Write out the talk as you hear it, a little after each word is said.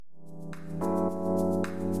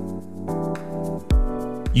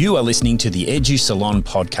You are listening to the Edu Salon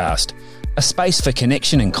podcast, a space for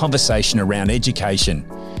connection and conversation around education.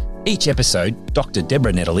 Each episode, Dr.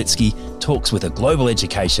 Deborah Nedolitsky talks with a global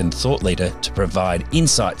education thought leader to provide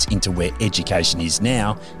insights into where education is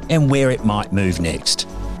now and where it might move next.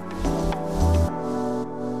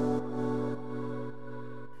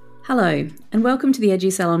 Hello, and welcome to the Edu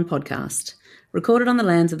Salon podcast, recorded on the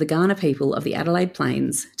lands of the Kaurna people of the Adelaide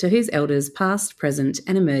Plains, to whose elders, past, present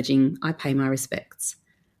and emerging, I pay my respects.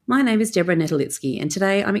 My name is Deborah Nedolitsky, and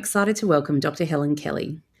today I'm excited to welcome Dr. Helen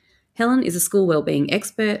Kelly. Helen is a school wellbeing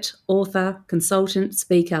expert, author, consultant,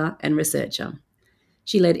 speaker and researcher.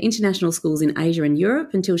 She led international schools in Asia and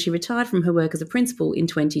Europe until she retired from her work as a principal in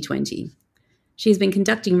 2020. She has been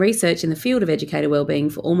conducting research in the field of educator wellbeing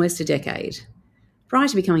for almost a decade. Prior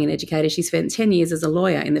to becoming an educator, she spent 10 years as a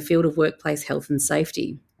lawyer in the field of workplace health and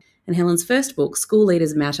safety. And Helen's first book, School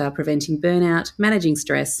Leaders Matter, Preventing Burnout, Managing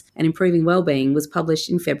Stress and Improving Wellbeing, was published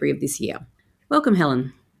in February of this year. Welcome,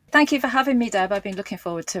 Helen. Thank you for having me, Deb. I've been looking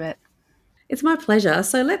forward to it. It's my pleasure.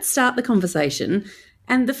 So let's start the conversation.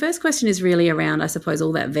 And the first question is really around, I suppose,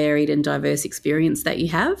 all that varied and diverse experience that you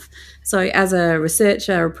have. So as a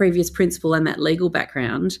researcher, a previous principal and that legal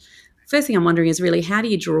background, first thing I'm wondering is really how do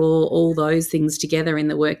you draw all those things together in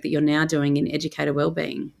the work that you're now doing in educator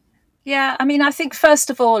wellbeing? Yeah, I mean, I think first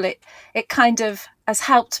of all, it kind of has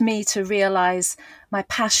helped me to realise my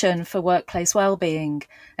passion for workplace wellbeing.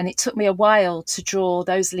 And it took me a while to draw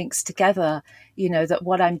those links together, you know, that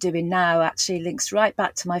what I'm doing now actually links right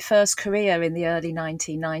back to my first career in the early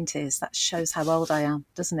 1990s. That shows how old I am,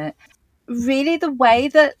 doesn't it? Really, the way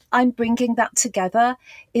that I'm bringing that together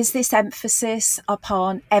is this emphasis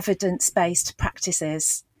upon evidence-based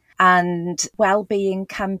practices. And well-being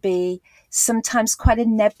can be sometimes quite a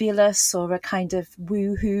nebulous or a kind of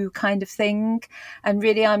woo-hoo kind of thing. And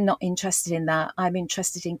really, I'm not interested in that. I'm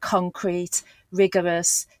interested in concrete,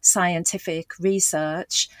 rigorous, scientific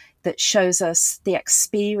research that shows us the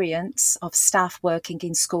experience of staff working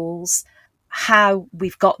in schools, how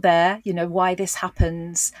we've got there, you know, why this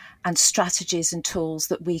happens, and strategies and tools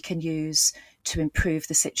that we can use to improve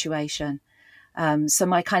the situation. So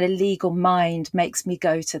my kind of legal mind makes me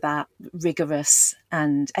go to that rigorous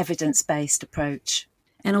and evidence-based approach.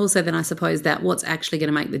 And also then I suppose that what's actually going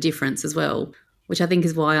to make the difference as well, which I think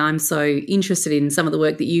is why I'm so interested in some of the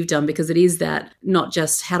work that you've done, because it is that not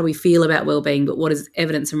just how do we feel about wellbeing, but what is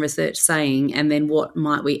evidence and research saying, and then what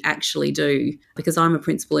might we actually do? Because I'm a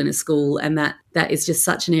principal in a school, and that is just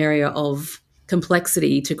such an area of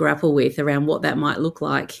complexity to grapple with around what that might look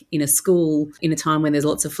like in a school in a time when there's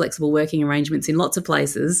lots of flexible working arrangements in lots of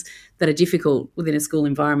places that are difficult within a school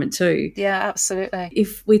environment too. Yeah, absolutely.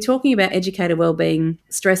 If we're talking about educator wellbeing,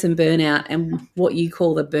 stress and burnout, and what you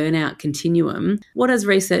call the burnout continuum, what does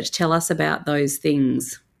research tell us about those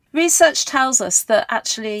things? Research tells us that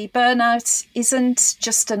actually burnout isn't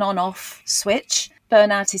just an on-off switch.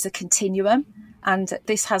 Burnout is a continuum. And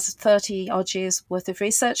this has 30 odd years worth of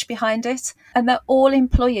research behind it. And that all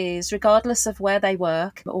employees, regardless of where they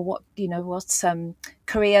work or what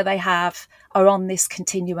career they have, are on this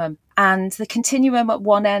continuum. And the continuum at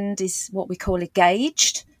one end is what we call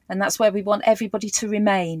engaged. And that's where we want everybody to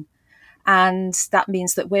remain. And that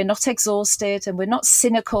means that we're not exhausted and we're not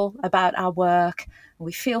cynical about our work.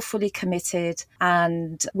 We feel fully committed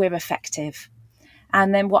and we're effective.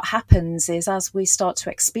 And then what happens is as we start to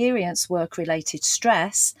experience work-related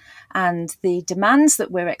stress and the demands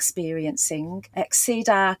that we're experiencing exceed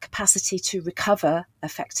our capacity to recover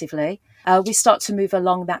effectively, we start to move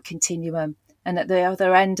along that continuum. And at the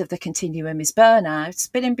other end of the continuum is burnout.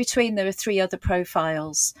 But in between, there are three other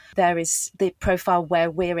profiles. There is the profile where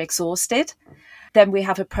we're exhausted. Then we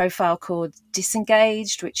have a profile called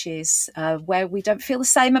disengaged, which is where we don't feel the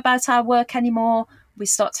same about our work anymore. We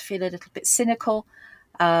start to feel a little bit cynical.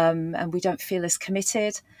 And we don't feel as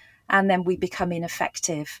committed, and then we become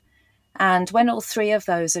ineffective. And when all three of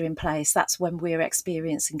those are in place, that's when we're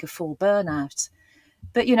experiencing a full burnout.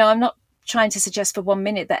 But, you know, I'm not trying to suggest for 1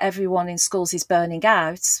 minute that everyone in schools is burning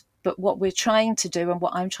out, but what we're trying to do and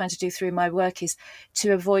what I'm trying to do through my work is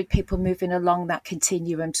to avoid people moving along that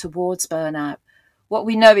continuum towards burnout. What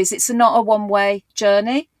we know is it's not a one-way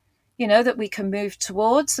journey, you know, that we can move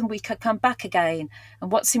towards and we can come back again.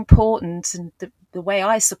 And what's important, and the way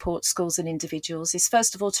I support schools and individuals, is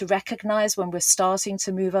first of all to recognise when we're starting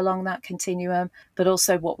to move along that continuum, but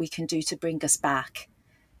also what we can do to bring us back,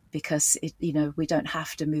 because we don't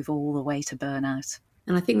have to move all the way to burnout.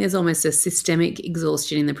 And I think there's almost a systemic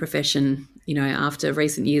exhaustion in the profession, you know, after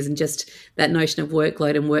recent years, and just that notion of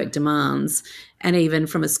workload and work demands. And even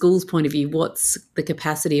from a school's point of view, what's the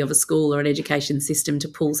capacity of a school or an education system to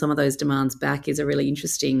pull some of those demands back is a really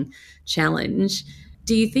interesting challenge.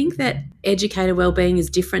 Do you think that educator wellbeing is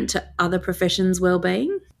different to other professions'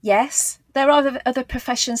 wellbeing? Yes, there are other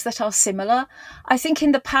professions that are similar. I think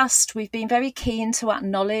in the past we've been very keen to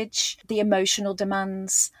acknowledge the emotional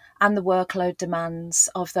demands and the workload demands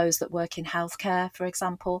of those that work in healthcare, for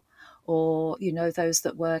example, or, those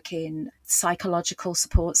that work in psychological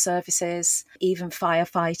support services, even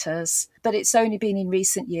firefighters. But it's only been in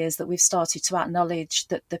recent years that we've started to acknowledge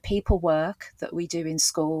that the people work that we do in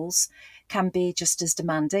schools can be just as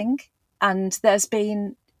demanding. And there's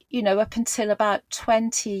been, up until about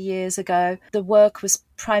 20 years ago, the work was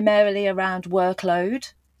primarily around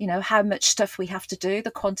workload, how much stuff we have to do,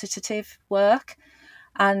 the quantitative work.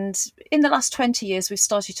 And in the last 20 years, we've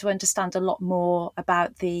started to understand a lot more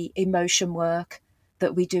about the emotion work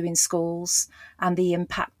that we do in schools and the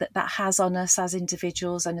impact that that has on us as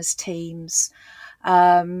individuals and as teams.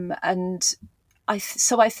 So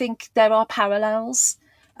I think there are parallels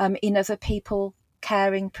in other people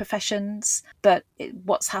caring professions, but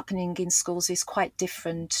what's happening in schools is quite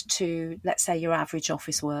different to, let's say, your average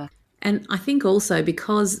office work. And I think also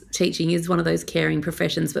because teaching is one of those caring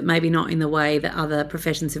professions, but maybe not in the way that other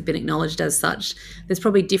professions have been acknowledged as such, there's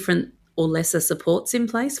probably different or lesser supports in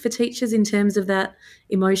place for teachers in terms of that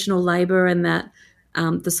emotional labour and that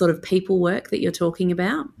the sort of people work that you're talking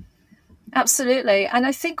about. Absolutely. And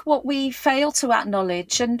I think what we fail to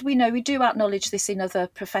acknowledge, and we know we do acknowledge this in other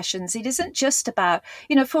professions, it isn't just about,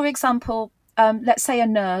 for example, let's say a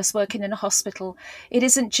nurse working in a hospital, it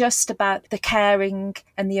isn't just about the caring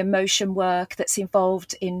and the emotion work that's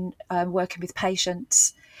involved in working with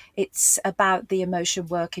patients. It's about the emotion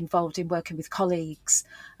work involved in working with colleagues.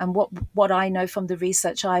 And what I know from the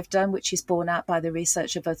research I've done, which is borne out by the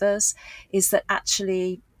research of others, is that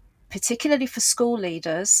actually, particularly for school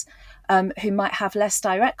leaders, who might have less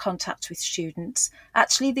direct contact with students,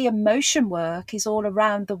 actually the emotion work is all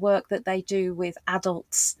around the work that they do with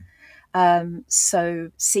adults.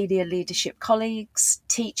 So senior leadership colleagues,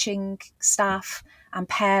 teaching staff and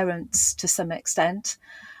parents to some extent.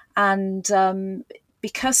 And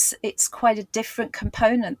because it's quite a different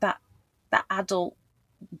component, that adult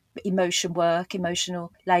emotion work,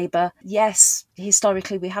 emotional labour. Yes,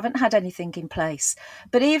 historically we haven't had anything in place,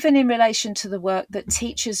 but even in relation to the work that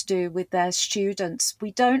teachers do with their students,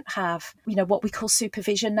 we don't have, what we call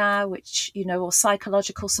supervision now, which, or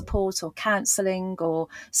psychological support or counselling or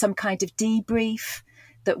some kind of debrief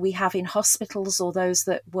that we have in hospitals or those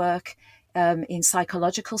that work in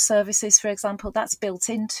psychological services, for example. That's built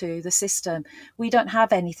into the system. We don't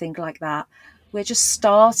have anything like that. We're just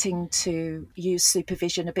starting to use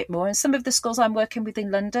supervision a bit more. And some of the schools I'm working with in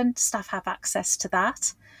London, staff have access to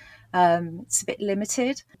that. It's a bit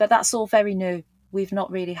limited, but that's all very new. We've not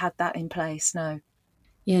really had that in place, no.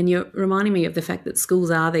 Yeah, and you're reminding me of the fact that schools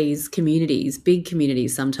are these communities, big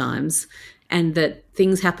communities sometimes, and that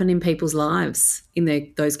things happen in people's lives in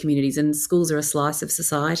those communities, and schools are a slice of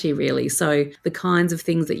society, really. So the kinds of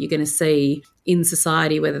things that you're going to see in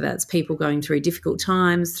society, whether that's people going through difficult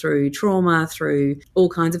times, through trauma, through all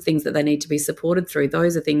kinds of things that they need to be supported through,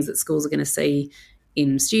 those are things that schools are going to see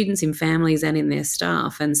in students, in families, and in their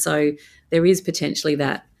staff. And so there is potentially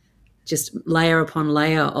that just layer upon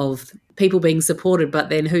layer of people being supported, but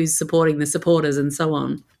then who's supporting the supporters and so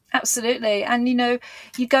on. Absolutely. And,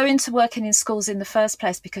 you go into working in schools in the first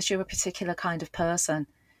place because you're a particular kind of person.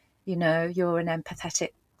 You're an empathetic,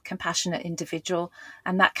 compassionate individual,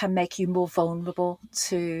 and that can make you more vulnerable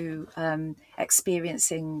to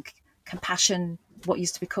experiencing compassion, what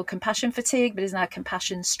used to be called compassion fatigue, but is now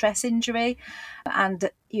compassion stress injury, and,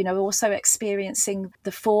 also experiencing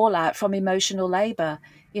the fallout from emotional labour.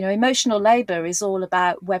 Emotional labour is all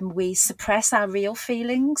about when we suppress our real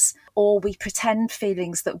feelings or we pretend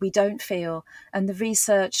feelings that we don't feel. And the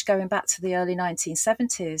research going back to the early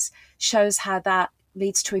 1970s shows how that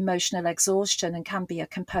leads to emotional exhaustion and can be a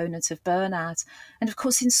component of burnout. And of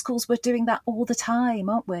course, in schools, we're doing that all the time,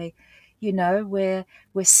 aren't we? We're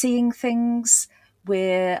seeing things.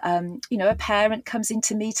 We're, a parent comes in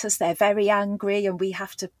to meet us, they're very angry and we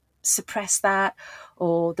have to suppress that,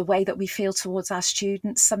 or the way that we feel towards our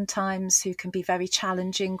students sometimes, who can be very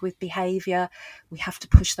challenging with behaviour. We have to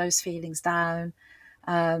push those feelings down.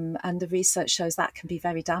 And the research shows that can be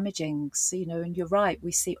very damaging. So, and you're right,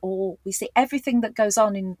 we see everything that goes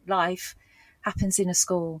on in life happens in a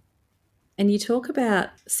school. And you talk about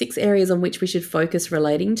 6 areas on which we should focus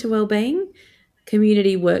relating to wellbeing: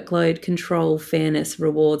 community, workload, control, fairness,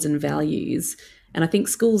 rewards, and values. And I think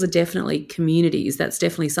schools are definitely communities. That's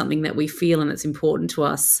definitely something that we feel and that's important to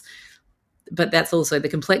us. But that's also the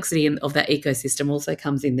complexity of that ecosystem also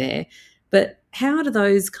comes in there. But how do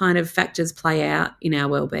those kind of factors play out in our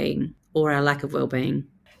wellbeing or our lack of wellbeing?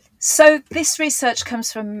 So this research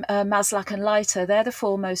comes from Maslach and Leiter. They're the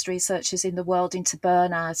foremost researchers in the world into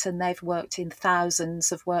burnout, and they've worked in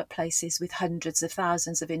thousands of workplaces with hundreds of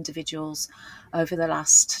thousands of individuals over the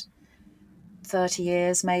last 30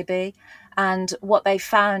 years, maybe. And what they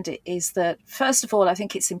found is that, first of all, I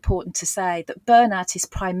think it's important to say that burnout is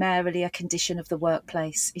primarily a condition of the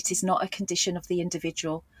workplace. It is not a condition of the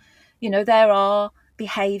individual. There are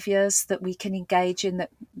behaviours that we can engage in that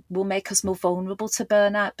will make us more vulnerable to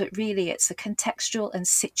burnout, but really it's a contextual and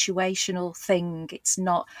situational thing. It's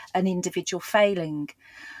not an individual failing.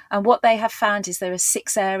 And what they have found is there are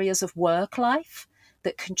 6 areas of work life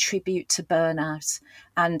that contribute to burnout.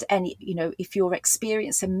 And if you're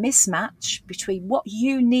experiencing a mismatch between what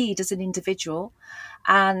you need as an individual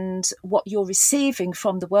and what you're receiving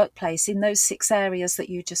from the workplace in those 6 areas that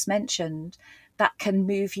you just mentioned, that can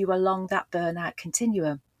move you along that burnout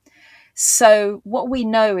continuum. So what we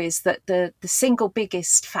know is that the single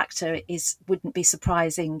biggest factor wouldn't be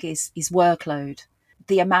surprising, is workload,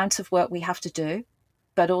 the amount of work we have to do,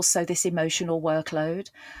 but also this emotional workload.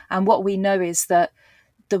 And what we know is that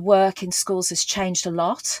the work in schools has changed a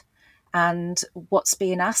lot, and what's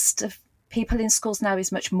being asked of people in schools now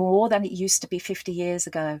is much more than it used to be 50 years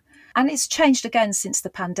ago. And it's changed again since the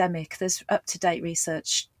pandemic. There's up-to-date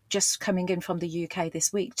research just coming in from the UK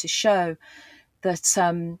this week to show that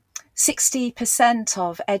 60%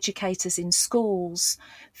 of educators in schools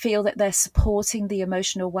feel that they're supporting the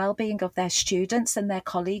emotional well-being of their students and their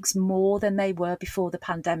colleagues more than they were before the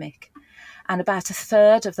pandemic. And about a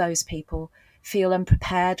third of those people feel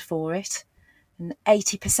unprepared for it. And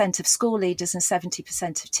 80% of school leaders and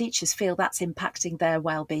 70% of teachers feel that's impacting their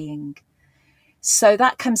well-being. So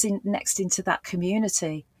that comes in next into that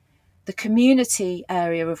community. The community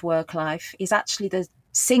area of work life is actually the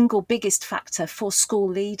single biggest factor for school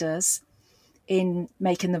leaders in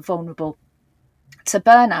making them vulnerable to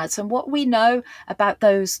burnout. And what we know about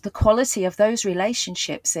the quality of those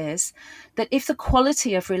relationships is that if the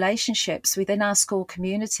quality of relationships within our school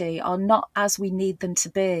community are not as we need them to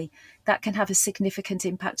be, that can have a significant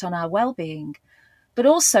impact on our well-being. But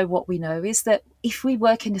also what we know is that if we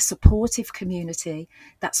work in a supportive community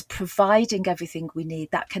that's providing everything we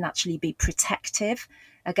need, that can actually be protective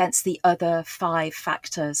against the other 5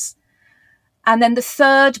 factors. And then the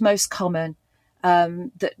third most common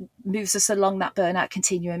that moves us along that burnout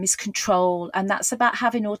continuum is control. And that's about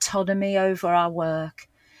having autonomy over our work.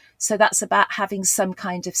 So that's about having some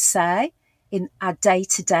kind of say in our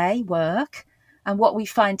day-to-day work. And what we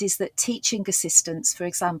find is that teaching assistants, for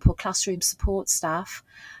example, classroom support staff,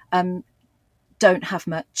 don't have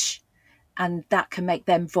much, and that can make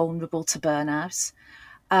them vulnerable to burnout.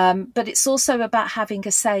 But it's also about having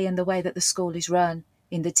a say in the way that the school is run,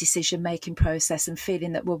 in the decision-making process, and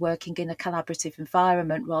feeling that we're working in a collaborative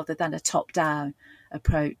environment rather than a top-down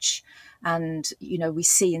approach. And, we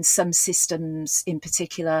see in some systems in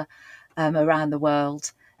particular around the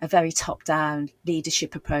world, a very top-down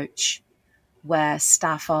leadership approach where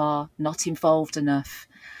staff are not involved enough.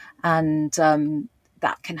 And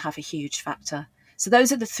that can have a huge factor. So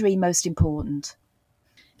those are the 3 most important.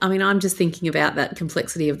 I mean, I'm just thinking about that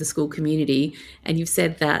complexity of the school community, and you've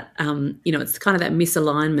said that, it's kind of that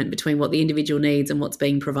misalignment between what the individual needs and what's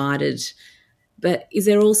being provided. But is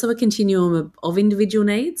there also a continuum of individual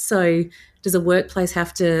needs? So does a workplace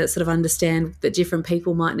have to sort of understand that different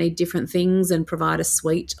people might need different things and provide a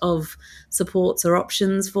suite of supports or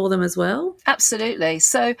options for them as well? Absolutely.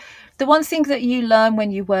 So the one thing that you learn when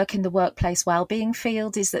you work in the workplace wellbeing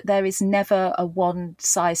field is that there is never a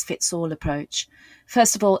one-size-fits-all approach.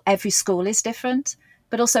 First of all, every school is different,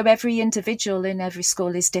 but also every individual in every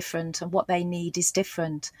school is different, and what they need is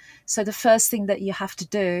different. So the first thing that you have to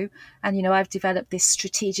do, and I've developed this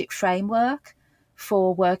strategic framework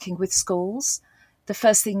for working with schools. The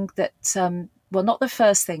first thing that, not the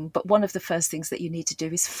first thing, but one of the first things that you need to do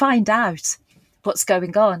is find out what's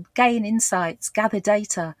going on, gain insights, gather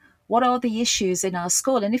data. What are the issues in our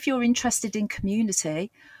school? And if you're interested in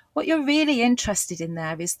community, what you're really interested in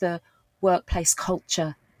there is the workplace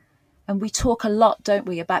culture. And we talk a lot, don't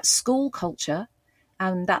we, about school culture,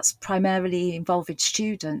 and that's primarily involving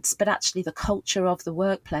students, but actually the culture of the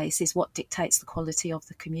workplace is what dictates the quality of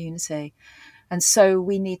the community. And so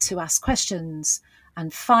we need to ask questions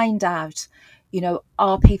and find out,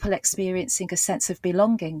 are people experiencing a sense of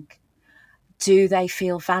belonging? Do they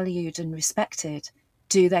feel valued and respected?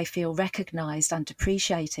 Do they feel recognised and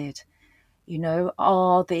appreciated?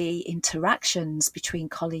 Are the interactions between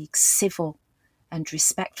colleagues civil and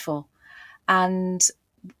respectful? And,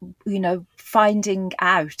 finding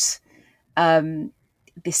out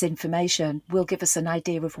this information will give us an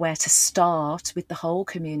idea of where to start with the whole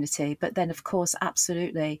community. But then, of course,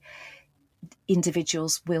 absolutely,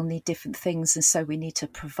 individuals will need different things. And so we need to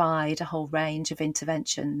provide a whole range of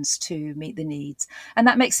interventions to meet the needs. And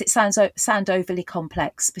that makes it sound overly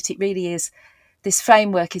complex, but it really is. This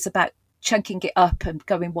framework is about chunking it up and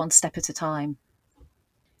going one step at a time.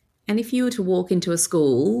 And if you were to walk into a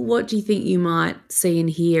school, what do you think you might see and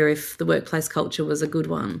hear if the workplace culture was a good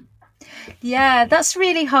one? Yeah, that's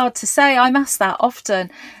really hard to say. I'm asked that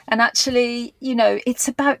often. And actually, it's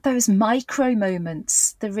about those micro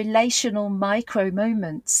moments, the relational micro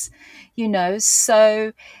moments,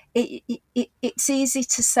 so it's easy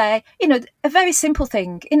to say, a very simple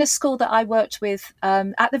thing. In a school that I worked with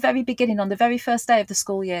at the very beginning, on the very first day of the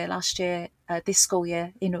school year last year, this school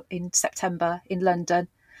year in September in London,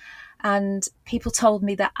 and people told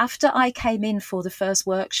me that after I came in for the first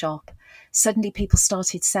workshop, suddenly people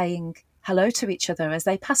started saying hello to each other as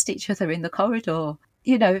they passed each other in the corridor.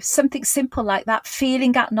 Something simple like that,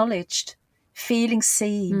 feeling acknowledged, feeling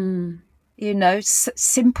seen,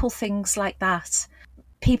 simple things like that.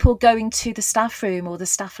 People going to the staff room or the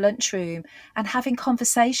staff lunchroom and having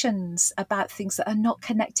conversations about things that are not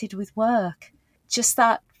connected with work. Just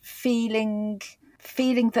that feeling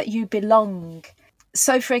that you belong.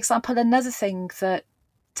 So, for example, another thing that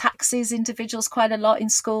taxes individuals quite a lot in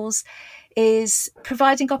schools is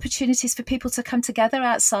providing opportunities for people to come together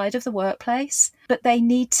outside of the workplace, but they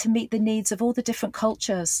need to meet the needs of all the different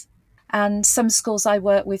cultures. And some schools I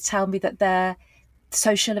work with tell me that their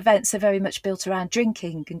social events are very much built around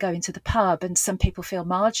drinking and going to the pub, and some people feel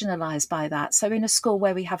marginalised by that. So in a school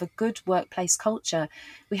where we have a good workplace culture,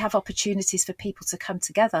 we have opportunities for people to come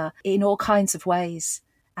together in all kinds of ways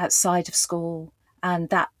outside of school. And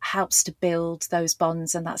that helps to build those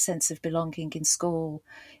bonds and that sense of belonging in school.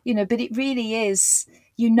 But it really is,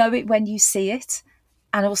 it when you see it.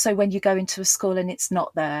 And also when you go into a school and it's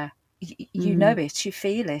not there, you know it, you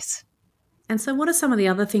feel it. And so what are some of the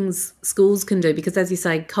other things schools can do? Because as you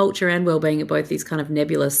say, culture and wellbeing are both these kind of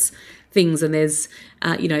nebulous things, and there's,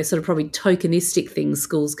 sort of probably tokenistic things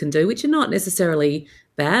schools can do, which are not necessarily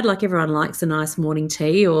bad. Like everyone likes a nice morning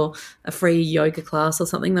tea or a free yoga class or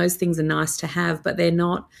something. Those things are nice to have, but they're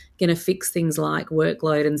not going to fix things like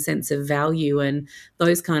workload and sense of value and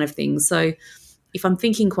those kind of things. So if I'm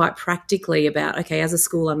thinking quite practically about, okay, as a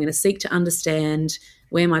school, I'm going to seek to understand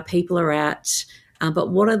where my people are at,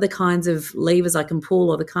 but what are the kinds of levers I can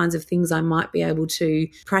pull or the kinds of things I might be able to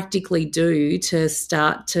practically do to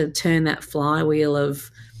start to turn that flywheel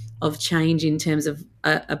of change in terms of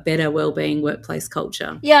a better wellbeing workplace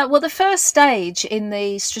culture? Yeah, well, the first stage in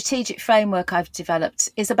the strategic framework I've developed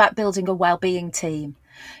is about building a wellbeing team.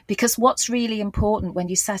 Because what's really important when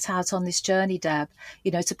you set out on this journey, Deb,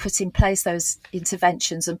 to put in place those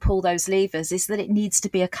interventions and pull those levers, is that it needs to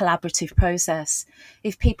be a collaborative process.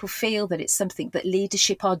 If people feel that it's something that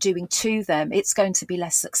leadership are doing to them, it's going to be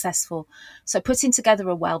less successful. So putting together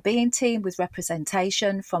a wellbeing team with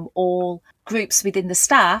representation from all groups within the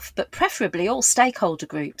staff, but preferably all stakeholder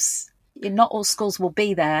groups. Not all schools will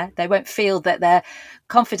be there. They won't feel that they're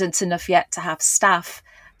confident enough yet to have staff,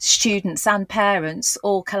 students and parents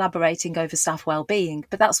all collaborating over staff wellbeing,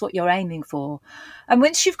 but that's what you're aiming for. And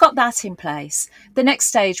once you've got that in place, the next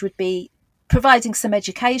stage would be providing some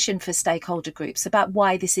education for stakeholder groups about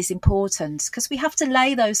why this is important, because we have to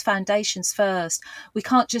lay those foundations first. We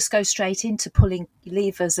can't just go straight into pulling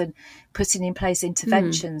levers and putting in place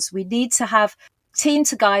interventions. We need to have team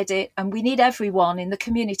to guide it, and we need everyone in the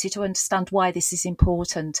community to understand why this is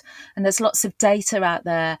important. And there's lots of data out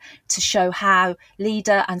there to show how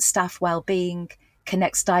leader and staff wellbeing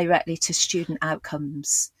connects directly to student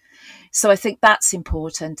outcomes. So I think that's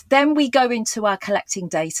important. Then we go into our collecting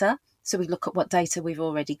data. So we look at what data we've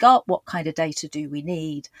already got, what kind of data do we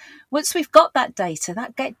need. Once we've got that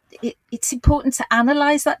data, it's important to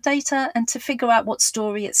analyse that data and to figure out what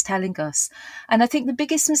story it's telling us. And I think the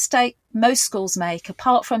biggest mistake most schools make,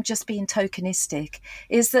 apart from just being tokenistic,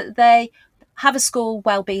 is that they have a school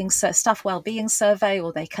staff wellbeing survey,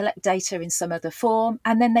 or they collect data in some other form,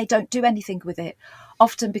 and then they don't do anything with it,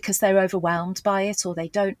 often because they're overwhelmed by it or they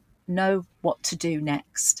don't know what to do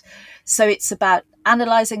next. So it's about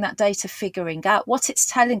analysing that data, figuring out what it's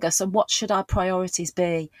telling us and what should our priorities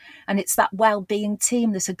be. And it's that wellbeing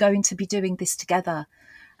team that are going to be doing this together.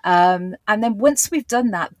 And then once we've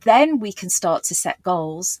done that, then we can start to set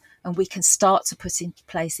goals and we can start to put in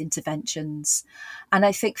place interventions. And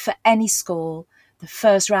I think for any school, the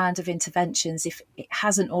first round of interventions, if it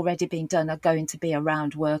hasn't already been done, are going to be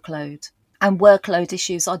around workload. And workload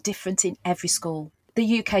issues are different in every school.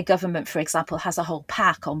 The UK government, for example, has a whole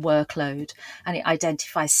pack on workload, and it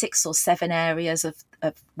identifies 6 or 7 areas of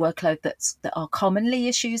workload that are commonly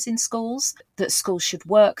issues in schools that schools should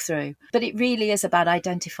work through. But it really is about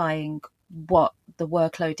identifying what the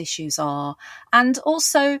workload issues are, and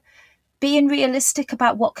also being realistic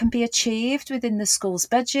about what can be achieved within the school's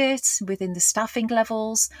budget, within the staffing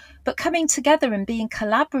levels, but coming together and being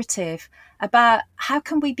collaborative about how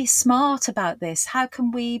can we be smart about this? How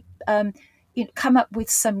can we come up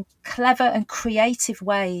with some clever and creative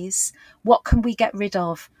ways? What can we get rid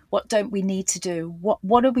of? What don't we need to do?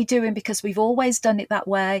 What are we doing because we've always done it that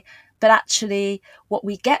way? But actually, what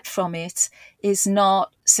we get from it is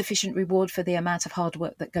not sufficient reward for the amount of hard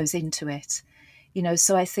work that goes into it.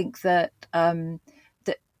 So I think that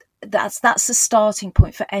that's a starting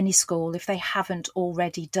point for any school if they haven't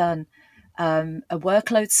already done a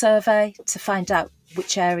workload survey to find out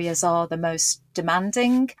which areas are the most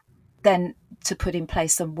demanding, then to put in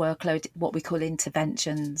place some workload, what we call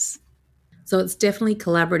interventions. So it's definitely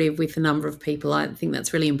collaborative with a number of people. I think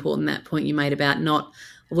that's really important, that point you made about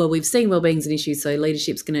we've seen wellbeing's an issue, so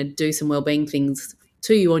leadership's going to do some wellbeing things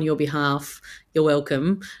to you on your behalf. You're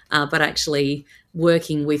welcome. But actually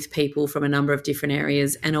working with people from a number of different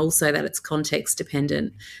areas, and also that it's context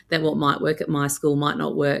dependent, that what might work at my school might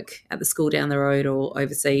not work at the school down the road or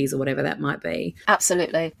overseas or whatever that might be.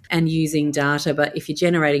 Absolutely. And using data. But if you're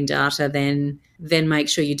generating data, then make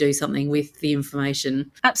sure you do something with the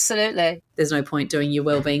information. Absolutely. There's no point doing your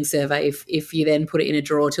wellbeing survey if you then put it in a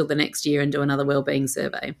drawer till the next year and do another wellbeing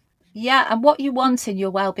survey. Yeah, and what you want in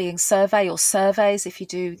your wellbeing survey or surveys, if you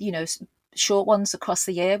do, short ones across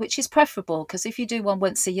the year, which is preferable, because if you do one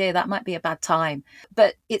once a year, that might be a bad time.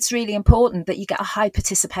 But it's really important that you get a high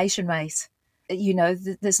participation rate.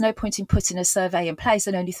 There's no point in putting a survey in place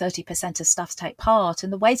and only 30% of staff take part.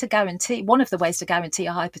 And one of the ways to guarantee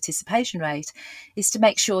a high participation rate is to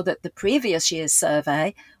make sure that the previous year's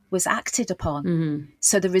survey was acted upon. Mm-hmm.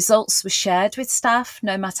 So the results were shared with staff,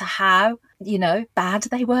 no matter how, bad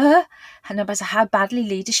they were, and no matter how badly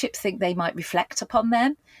leadership think they might reflect upon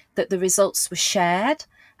them, that the results were shared.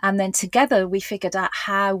 And then together we figured out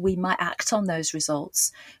how we might act on those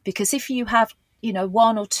results. Because if you have,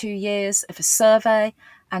 1 or 2 years of a survey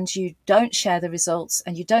and you don't share the results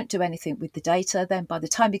and you don't do anything with the data, then by the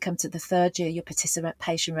time you come to the third year, your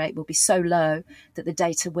participation rate will be so low that the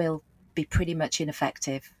data will be pretty much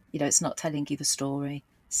ineffective. It's not telling you the story.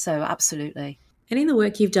 So absolutely. And in the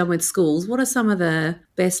work you've done with schools, what are some of the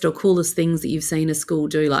best or coolest things that you've seen a school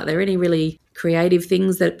do? Like, are there any really creative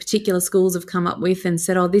things that particular schools have come up with and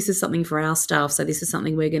said, this is something for our staff, so this is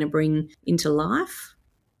something we're going to bring into life?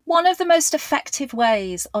 One of the most effective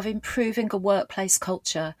ways of improving a workplace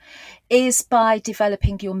culture is by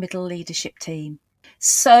developing your middle leadership team.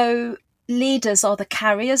 So leaders are the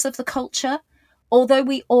carriers of the culture. Although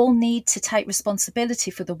we all need to take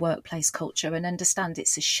responsibility for the workplace culture and understand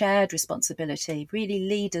it's a shared responsibility, really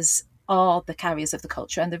leaders are the carriers of the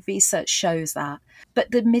culture, and the research shows that.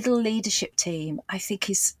 But the middle leadership team, I think,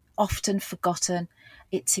 is often forgotten.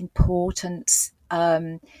 Its importance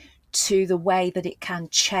to the way that it can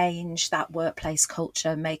change that workplace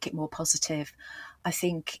culture, make it more positive, I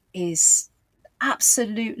think is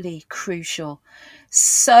absolutely crucial.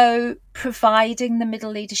 So providing the middle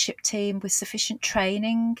leadership team with sufficient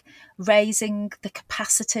training, raising the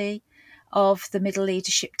capacity of the middle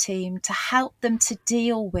leadership team to help them to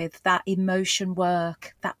deal with that emotion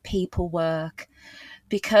work, that people work.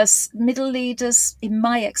 Because middle leaders, in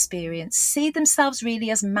my experience, see themselves really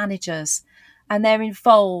as managers, and they're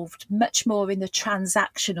involved much more in the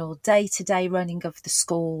transactional day-to-day running of the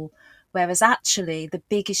school. Whereas actually the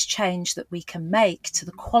biggest change that we can make to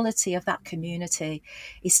the quality of that community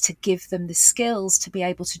is to give them the skills to be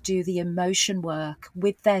able to do the emotion work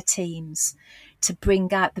with their teams, to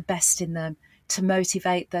bring out the best in them, to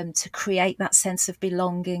motivate them, to create that sense of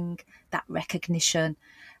belonging, that recognition,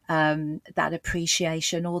 that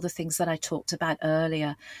appreciation, all the things that I talked about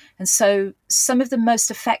earlier. And so some of the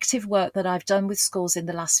most effective work that I've done with schools in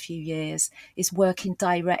the last few years is working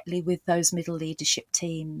directly with those middle leadership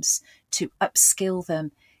teams to upskill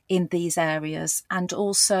them in these areas. And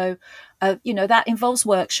also, that involves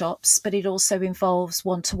workshops, but it also involves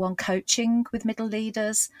one-to-one coaching with middle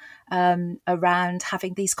leaders around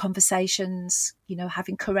having these conversations,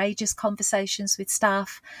 having courageous conversations with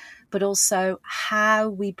staff, but also how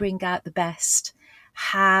we bring out the best,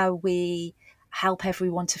 how we help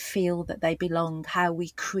everyone to feel that they belong, how we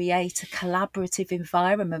create a collaborative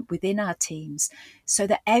environment within our teams so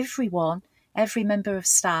that every member of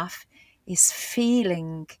staff is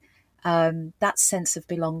feeling that sense of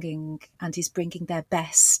belonging and is bringing their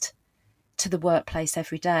best to the workplace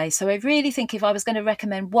every day. So I really think if I was going to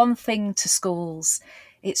recommend one thing to schools,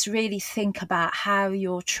 it's really think about how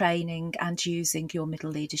you're training and using your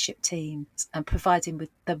middle leadership teams and providing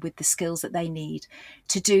them with the skills that they need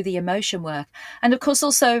to do the emotion work. And of course,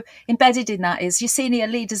 also embedded in that is your senior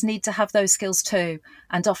leaders need to have those skills too.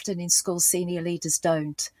 And often in schools, senior leaders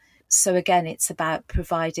don't. So again, it's about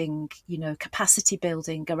providing, capacity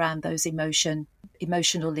building around those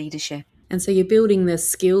emotional leadership. And so you're building the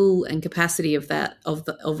skill and capacity of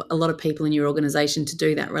a lot of people in your organisation to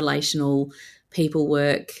do that relational people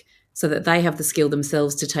work, so that they have the skill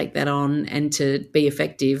themselves to take that on and to be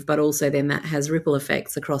effective, but also then that has ripple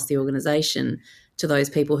effects across the organisation to those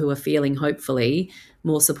people who are feeling hopefully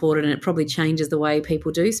more supported, and it probably changes the way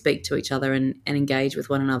people do speak to each other and engage with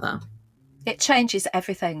one another. It changes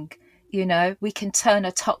everything. We can turn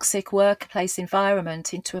a toxic workplace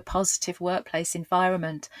environment into a positive workplace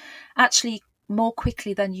environment actually more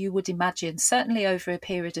quickly than you would imagine, certainly over a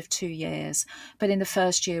period of 2 years. But in the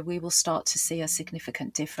first year, we will start to see a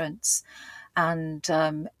significant difference. And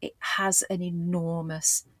it has an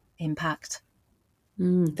enormous impact.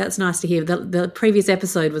 That's nice to hear. The previous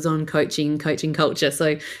episode was on coaching culture.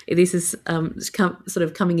 So this is sort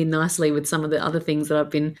of coming in nicely with some of the other things that I've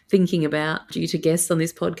been thinking about due to guests on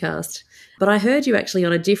this podcast. But I heard you actually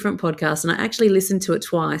on a different podcast, and I actually listened to it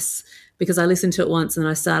twice, because I listened to it once and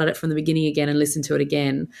then I started it from the beginning again and listened to it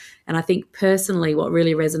again. And I think personally what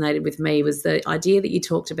really resonated with me was the idea that you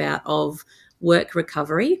talked about of work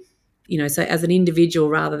recovery. So as an individual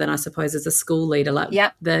rather than, I suppose, as a school leader,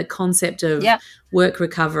 the concept of work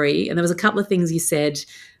recovery. And there was a couple of things you said.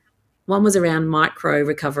 One was around micro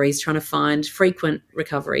recoveries, trying to find frequent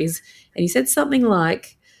recoveries. And you said something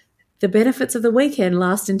like, the benefits of the weekend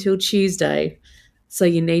last until Tuesday. So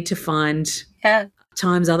you need to find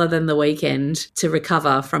times other than the weekend to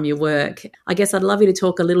recover from your work. I guess I'd love you to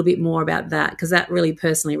talk a little bit more about that, because that really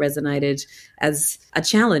personally resonated as a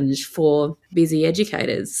challenge for busy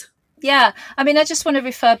educators. Yeah, I just want to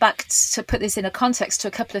refer back to put this in a context to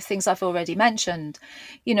a couple of things I've already mentioned.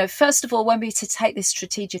 First of all, when we to take this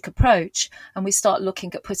strategic approach and we start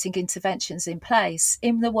looking at putting interventions in place,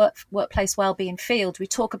 in the workplace wellbeing field, we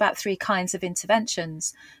talk about 3 kinds of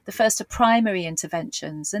interventions. The first are primary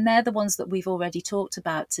interventions, and they're the ones that we've already talked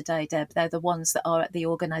about today, Deb. They're the ones that are at the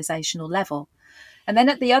organisational level. And then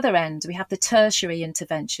at the other end, we have the tertiary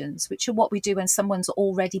interventions, which are what we do when someone's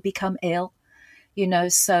already become ill.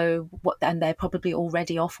 And they're probably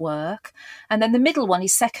already off work. And then the middle one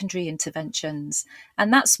is secondary interventions.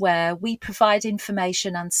 And that's where we provide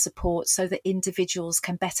information and support so that individuals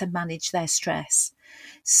can better manage their stress.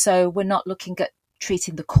 So we're not looking at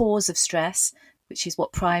treating the cause of stress, which is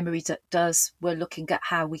what primary does. We're looking at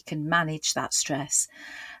how we can manage that stress.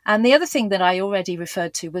 And the other thing that I already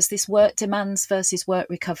referred to was this work demands versus work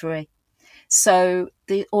recovery. So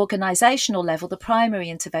the organisational level, the primary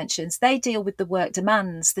interventions, they deal with the work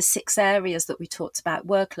demands, the 6 areas that we talked about: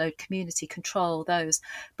 workload, community, control, those.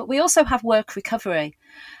 But we also have work recovery.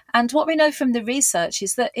 And what we know from the research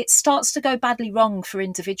is that it starts to go badly wrong for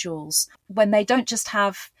individuals when they don't just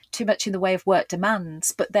have too much in the way of work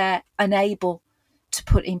demands, but they're unable to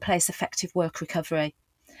put in place effective work recovery.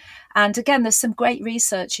 And again, there's some great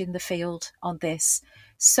research in the field on this.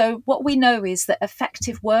 So what we know is that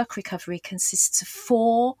effective work recovery consists of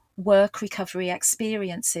 4 work recovery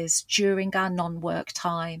experiences during our non-work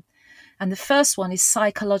time. And the first one is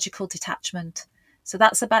psychological detachment. So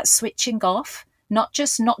that's about switching off, not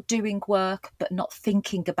just not doing work, but not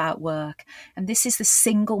thinking about work. And this is the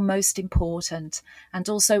single most important. And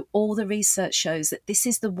also all the research shows that this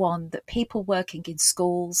is the one that people working in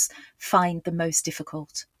schools find the most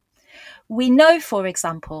difficult. We know, for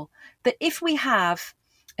example, that if we have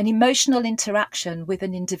an emotional interaction with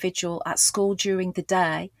an individual at school during the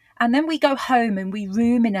day, and then we go home and we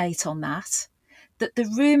ruminate on that the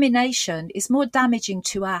rumination is more damaging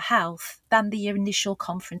to our health than the initial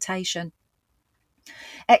confrontation.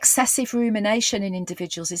 Excessive rumination in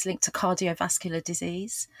individuals is linked to cardiovascular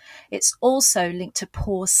disease. It's also linked to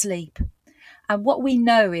poor sleep. And what we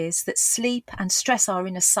know is that sleep and stress are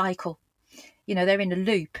in a cycle. They're in a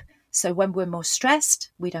loop. So when we're more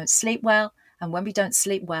stressed, we don't sleep well. And when we don't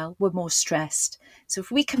sleep well, we're more stressed. So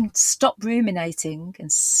if we can stop ruminating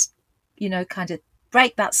and, kind of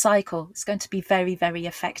break that cycle, it's going to be very, very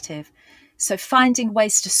effective. So finding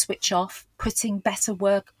ways to switch off, putting better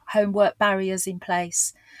homework barriers in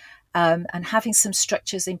place, and having some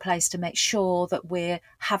structures in place to make sure that we're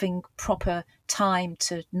having proper time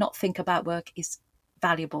to not think about work is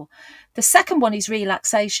valuable. The second one is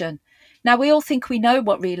relaxation. Now, we all think we know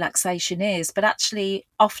what relaxation is, but actually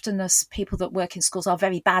often us people that work in schools are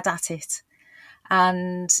very bad at it.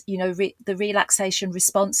 And, the relaxation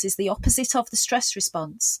response is the opposite of the stress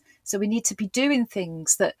response. So we need to be doing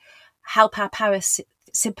things that help our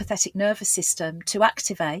parasympathetic nervous system to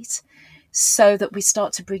activate so that we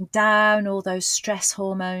start to bring down all those stress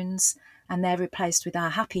hormones and they're replaced with our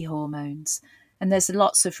happy hormones. And there's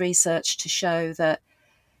lots of research to show that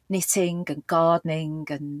knitting and gardening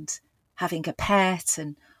and having a pet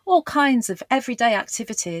and all kinds of everyday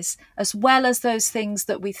activities, as well as those things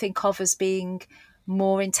that we think of as being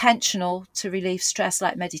more intentional to relieve stress,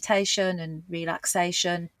 like meditation and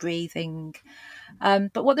relaxation, breathing.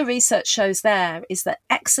 But what the research shows there is that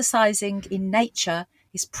exercising in nature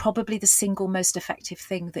is probably the single most effective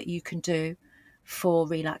thing that you can do for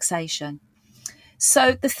relaxation.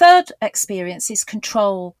 So the third experience is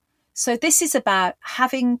control. So this is about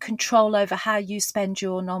having control over how you spend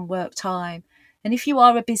your non-work time. And if you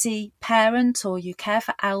are a busy parent or you care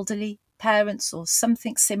for elderly parents or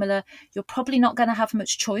something similar, you're probably not going to have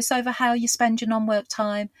much choice over how you spend your non-work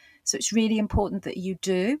time. So it's really important that you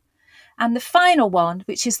do. And the final one,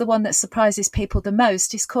 which is the one that surprises people the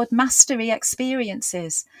most, is called mastery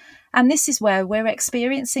experiences. And this is where we're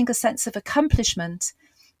experiencing a sense of accomplishment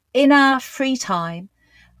in our free time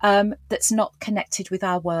that's not connected with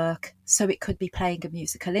our work. So it could be playing a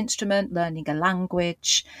musical instrument, learning a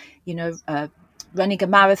language, running a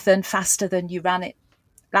marathon faster than you ran it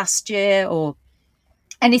last year, or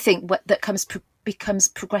anything that becomes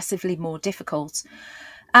progressively more difficult.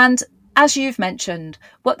 And as you've mentioned,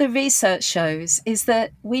 what the research shows is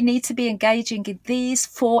that we need to be engaging in these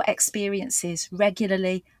 4 experiences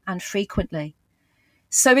regularly and frequently.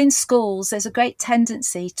 So in schools, there's a great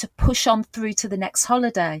tendency to push on through to the next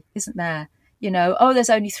holiday, isn't there? There's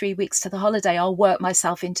only 3 weeks to the holiday. I'll work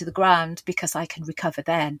myself into the ground because I can recover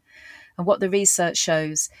then. And what the research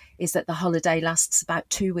shows is that the holiday lasts about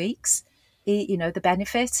 2 weeks, the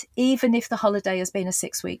benefit, even if the holiday has been a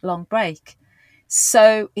 6-week long break.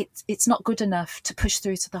 So it's not good enough to push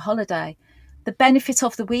through to the holiday. The benefit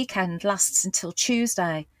of the weekend lasts until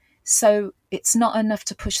Tuesday. So it's not enough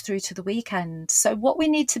to push through to the weekend. So what we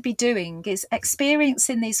need to be doing is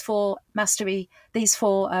experiencing these 4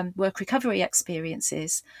 work recovery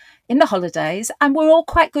experiences in the holidays. And we're all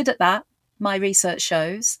quite good at that, my research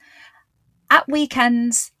shows. At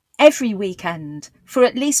weekends, every weekend, for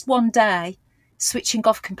at least one day, switching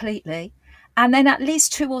off completely. And then at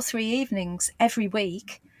least 2 or 3 evenings every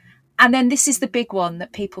week. And then this is the big one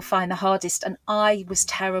that people find the hardest, and I was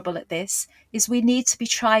terrible at this, is we need to be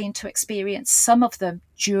trying to experience some of them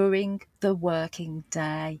during the working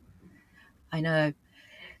day. I know.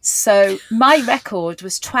 So my record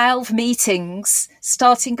was 12 meetings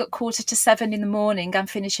starting at 6:45 in the morning and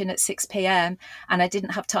finishing at 6 p.m. And I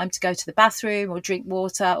didn't have time to go to the bathroom or drink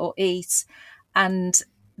water or eat. And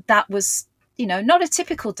that was, not a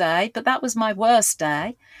typical day, but that was my worst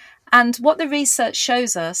day. And what the research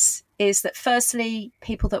shows us is that, firstly,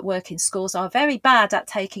 people that work in schools are very bad at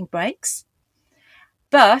taking breaks,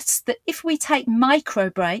 but that if we take micro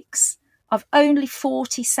breaks of only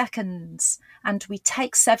 40 seconds and we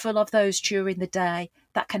take several of those during the day,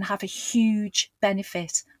 that can have a huge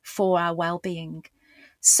benefit for our well-being.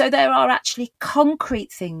 So there are actually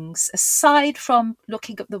concrete things, aside from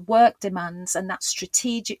looking at the work demands and that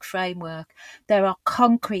strategic framework, there are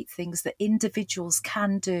concrete things that individuals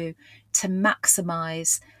can do to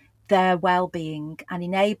maximise their well-being and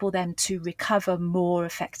enable them to recover more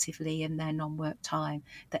effectively in their non-work time,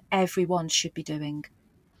 that everyone should be doing.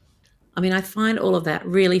 I mean, I find all of that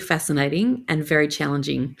really fascinating and very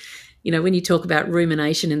challenging. When you talk about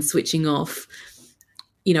rumination and switching off,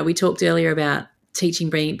 we talked earlier about teaching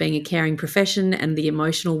being a caring profession and the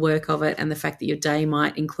emotional work of it, and the fact that your day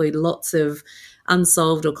might include lots of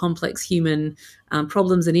unsolved or complex human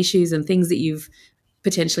problems and issues and things that you've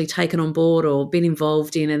potentially taken on board or been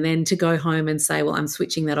involved in, and then to go home and say, well, I'm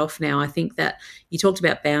switching that off now. I think that you talked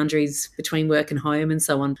about boundaries between work and home and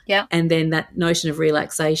so on. Yeah. And then that notion of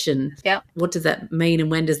relaxation. Yeah. What does that mean and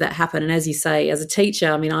when does that happen? And as you say, as a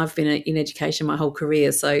teacher, I mean, I've been in education my whole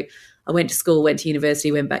career. So I went to school, went to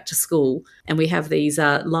university, went back to school. And we have these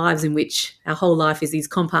lives in which our whole life is these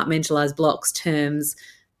compartmentalised blocks, terms,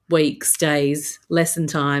 weeks, days, lesson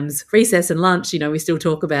times, recess and lunch, we still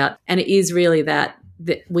talk about. And it is really that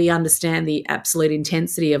we understand the absolute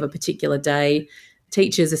intensity of a particular day.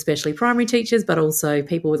 Teachers, especially primary teachers, but also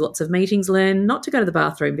people with lots of meetings, learn not to go to the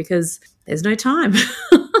bathroom because there's no time.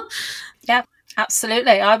 Yeah,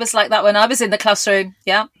 absolutely. I was like that when I was in the classroom.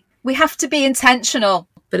 Yeah. We have to be intentional.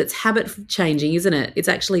 But it's habit changing, isn't it? It's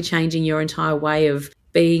actually changing your entire way of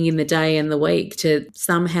being in the day and the week to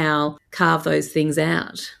somehow carve those things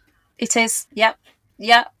out. It is. Yep.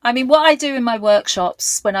 Yeah, I mean, what I do in my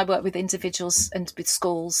workshops when I work with individuals and with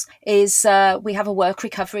schools is we have a work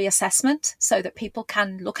recovery assessment so that people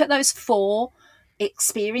can look at those 4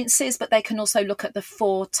 experiences, but they can also look at the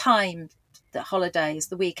 4 time, the holidays,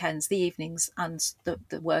 the weekends, the evenings, and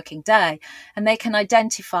the working day, and they can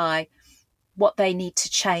identify what they need to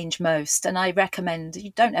change most. And I recommend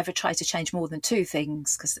you don't ever try to change more than 2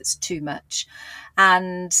 things because it's too much.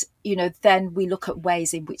 And, then we look at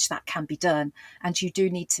ways in which that can be done. And you do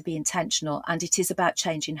need to be intentional. And it is about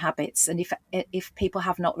changing habits. And if people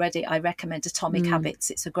have not read it, I recommend Atomic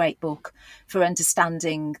Habits. It's a great book for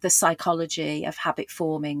understanding the psychology of habit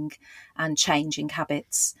forming and changing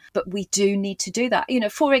habits. But we do need to do that.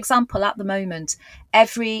 For example, at the moment,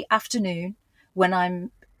 every afternoon when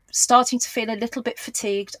I'm starting to feel a little bit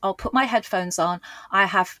fatigued, I'll put my headphones on. I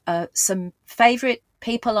have some favourite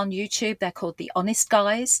people on YouTube. They're called The Honest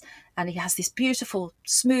Guys, and he has this beautiful,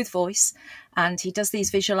 smooth voice, and he does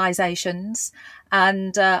these visualizations.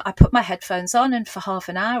 And I put my headphones on, and for half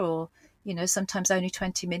an hour or, sometimes only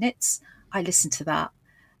 20 minutes, I listen to that.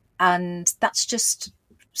 And that's just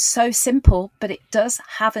so simple, but it does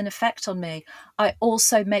have an effect on me. I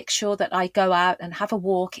also make sure that I go out and have a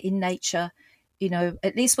walk in nature,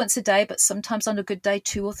 at least once a day, but sometimes on a good day,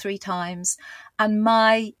 2 or 3 times. And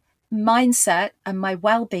my mindset and my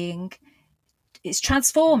well-being is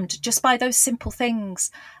transformed just by those simple things.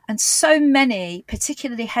 And so many,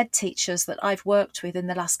 particularly head teachers that I've worked with in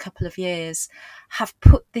the last couple of years, have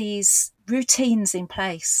put these routines in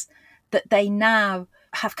place that they now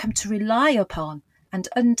have come to rely upon and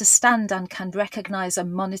understand and can recognise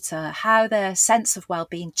and monitor how their sense of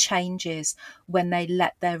well-being changes when they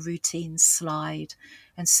let their routines slide.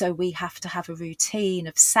 And so we have to have a routine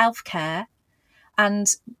of self-care. And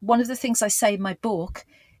one of the things I say in my book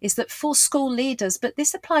is that for school leaders, but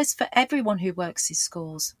this applies for everyone who works in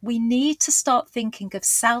schools, we need to start thinking of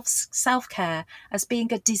self-care as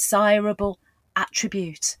being a desirable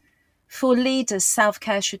attribute. For leaders,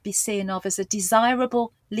 self-care should be seen of as a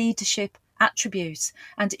desirable leadership attribute,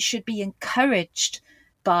 and it should be encouraged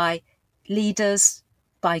by leaders,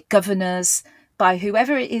 by governors, by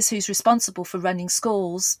whoever it is who's responsible for running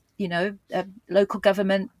schools, local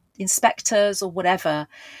government, inspectors or whatever.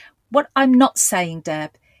 What I'm not saying,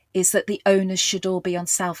 Deb, is that the onus should all be on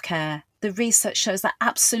self-care. The research shows that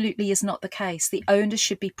absolutely is not the case. The onus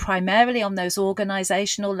should be primarily on those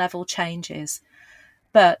organisational level changes.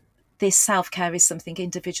 But this self-care is something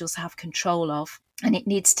individuals have control of, and it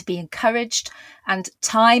needs to be encouraged, and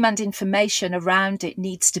time and information around it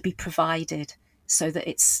needs to be provided so that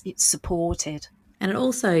it's supported. And it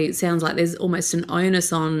also sounds like there's almost an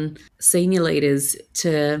onus on senior leaders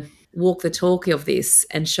to walk the talk of this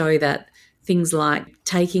and show that things like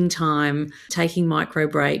taking time, taking micro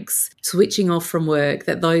breaks, switching off from work,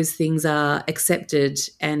 that those things are accepted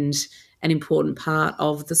and an important part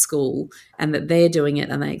of the school, and that they're doing it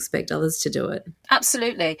and they expect others to do it.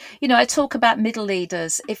 Absolutely. I talk about middle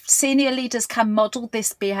leaders. If senior leaders can model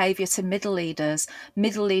this behaviour to middle leaders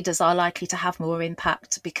are likely to have more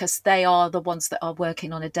impact because they are the ones that are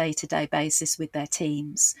working on a day-to-day basis with their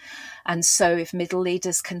teams. And so if middle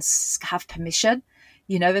leaders can have permission,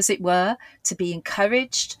 as it were, to be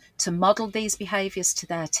encouraged to model these behaviours to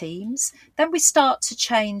their teams, then we start to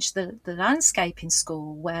change the landscape in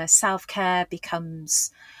school where self-care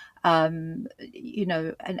becomes, and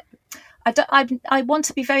I want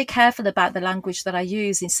to be very careful about the language that I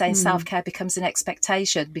use in saying self-care becomes an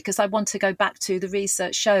expectation, because I want to go back to the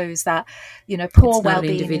research shows that, poor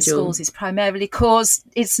well-being in schools is primarily caused.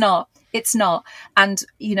 It's not. And,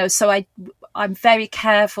 so I'm very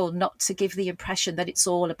careful not to give the impression that it's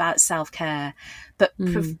all about self-care, but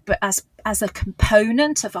as a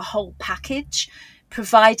component of a whole package,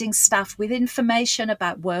 providing staff with information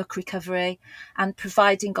about work recovery and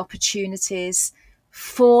providing opportunities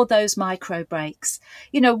for those micro breaks.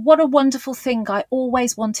 What a wonderful thing I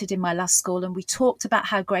always wanted in my last school, and we talked about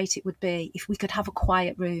how great it would be if we could have a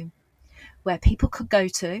quiet room where people could go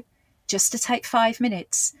to just to take 5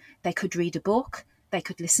 minutes. They could read a book, they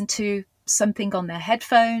could listen to something on their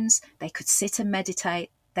headphones, they could sit and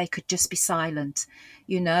meditate, they could just be silent.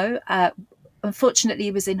 Unfortunately,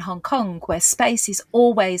 it was in Hong Kong where space is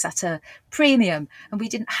always at a premium and we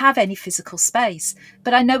didn't have any physical space.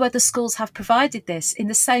 But I know other schools have provided this in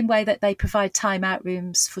the same way that they provide time-out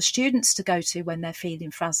rooms for students to go to when they're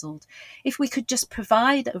feeling frazzled. If we could just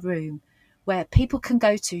provide a room where people can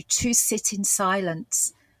go to sit in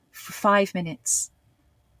silence for 5 minutes,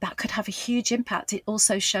 that could have a huge impact. It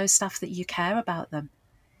also shows staff that you care about them.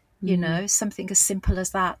 You know, something as simple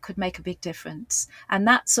as that could make a big difference. And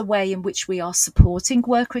that's a way in which we are supporting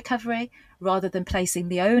work recovery rather than placing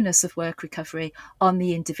the onus of work recovery on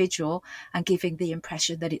the individual and giving the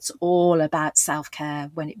impression that it's all about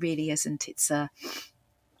self-care when it really isn't. It's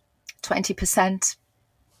 20%.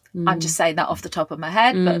 I'm just saying that off the top of my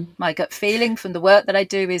head, but my gut feeling from the work that I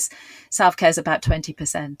do is self-care is about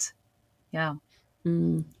 20%. Yeah.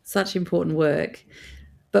 Such important work.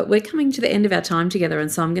 But we're coming to the end of our time together, and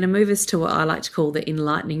so I'm going to move us to what I like to call the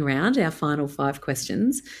enlightening round, our final 5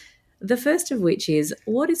 questions. The first of which is,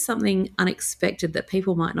 what is something unexpected that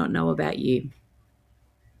people might not know about you?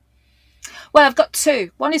 Well, I've got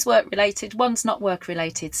 2. One is work-related, one's not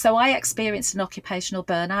work-related. So I experienced an occupational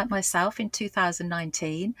burnout myself in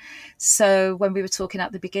 2019. So when we were talking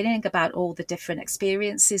at the beginning about all the different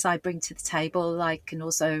experiences I bring to the table, I can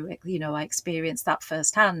also, I experienced that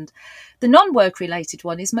firsthand. The non-work-related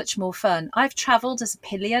one is much more fun. I've travelled as a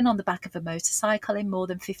pillion on the back of a motorcycle in more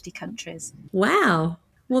than 50 countries. Wow,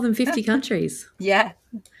 more than 50 countries. Yeah.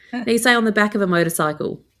 Now you say on the back of a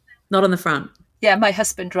motorcycle, not on the front. Yeah, my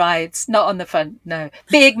husband rides, not on the front, no.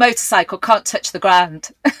 Big motorcycle, can't touch the ground.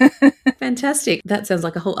 Fantastic. That sounds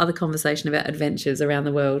like a whole other conversation about adventures around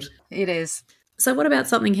the world. It is. So what about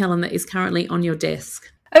something, Helen, that is currently on your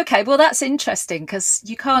desk? Okay, well, that's interesting because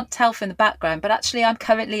you can't tell from the background, but actually I'm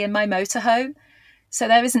currently in my motorhome. So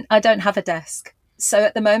I don't have a desk. So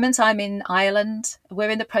at the moment I'm in Ireland. We're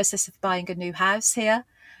in the process of buying a new house here.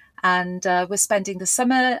 And we're spending the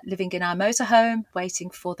summer living in our motorhome, waiting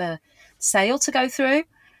for the sale to go through.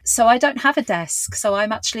 So I don't have a desk. So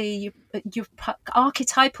I'm actually your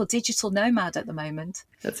archetypal digital nomad at the moment.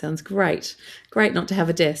 That sounds great. Great not to have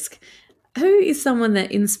a desk. Who is someone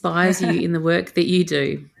that inspires you in the work that you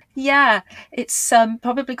do? Yeah, it's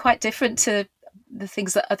probably quite different to the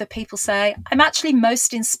things that other people say. I'm actually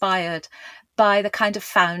most inspired by the kind of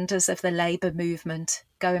founders of the labour movement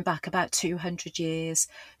going back about 200 years,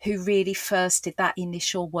 who really first did that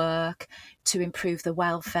initial work to improve the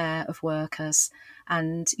welfare of workers.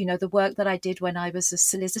 And, the work that I did when I was a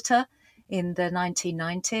solicitor in the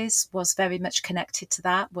 1990s was very much connected to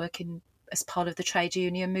that, working as part of the trade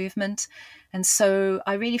union movement. And so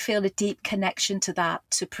I really feel a deep connection to that,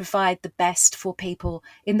 to provide the best for people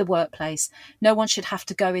in the workplace. No one should have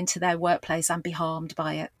to go into their workplace and be harmed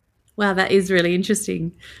by it. Wow, that is really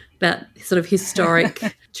interesting. That sort of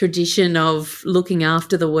historic tradition of looking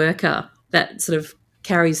after the worker that sort of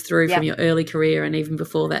carries through from your early career and even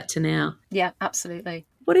before that to now. Yeah, absolutely.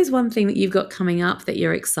 What is one thing that you've got coming up that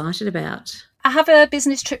you're excited about? I have a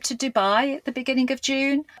business trip to Dubai at the beginning of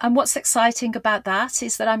June. And what's exciting about that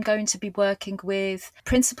is that I'm going to be working with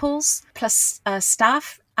principals plus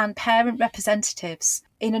staff and parent representatives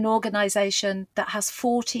in an organisation that has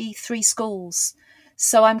 43 schools.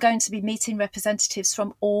 So I'm going to be meeting representatives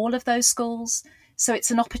from all of those schools. So it's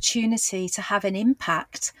an opportunity to have an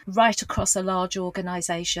impact right across a large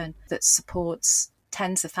organisation that supports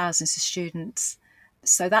tens of thousands of students.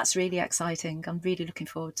 So that's really exciting. I'm really looking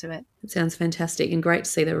forward to it. It sounds fantastic and great to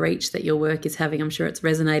see the reach that your work is having. I'm sure it's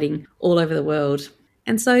resonating all over the world.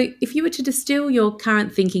 And so if you were to distill your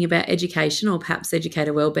current thinking about education or perhaps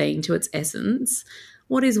educator wellbeing to its essence,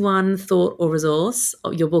 what is one thought or resource,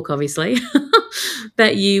 your book obviously,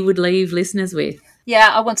 that you would leave listeners with? Yeah,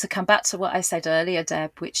 I want to come back to what I said earlier,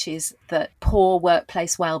 Deb, which is that poor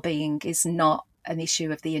workplace wellbeing is not an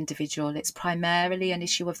issue of the individual. It's primarily an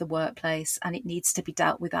issue of the workplace, and it needs to be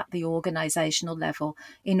dealt with at the organisational level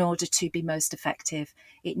in order to be most effective.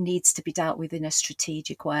 It needs to be dealt with in a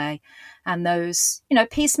strategic way. And those,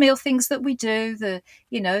 piecemeal things that we do, the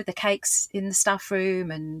cakes in the staff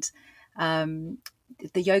room and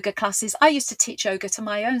the yoga classes. I used to teach yoga to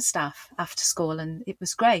my own staff after school, and it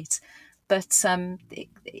was great. But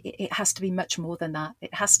it has to be much more than that.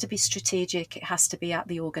 It has to be strategic. It has to be at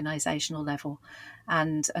the organisational level,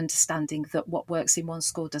 and understanding that what works in one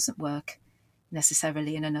school doesn't work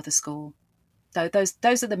necessarily in another school. So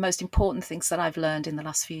those are the most important things that I've learned in the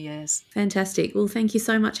last few years. Fantastic. Well, thank you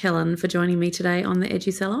so much, Helen, for joining me today on the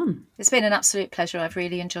Edu Salon. It's been an absolute pleasure. I've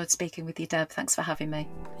really enjoyed speaking with you, Deb. Thanks for having me.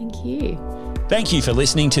 Thank you. Thank you for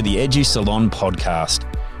listening to the Edu Salon podcast.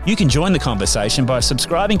 You can join the conversation by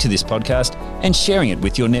subscribing to this podcast and sharing it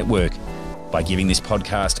with your network, by giving this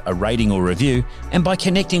podcast a rating or review, and by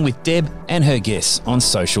connecting with Deb and her guests on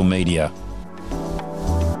social media.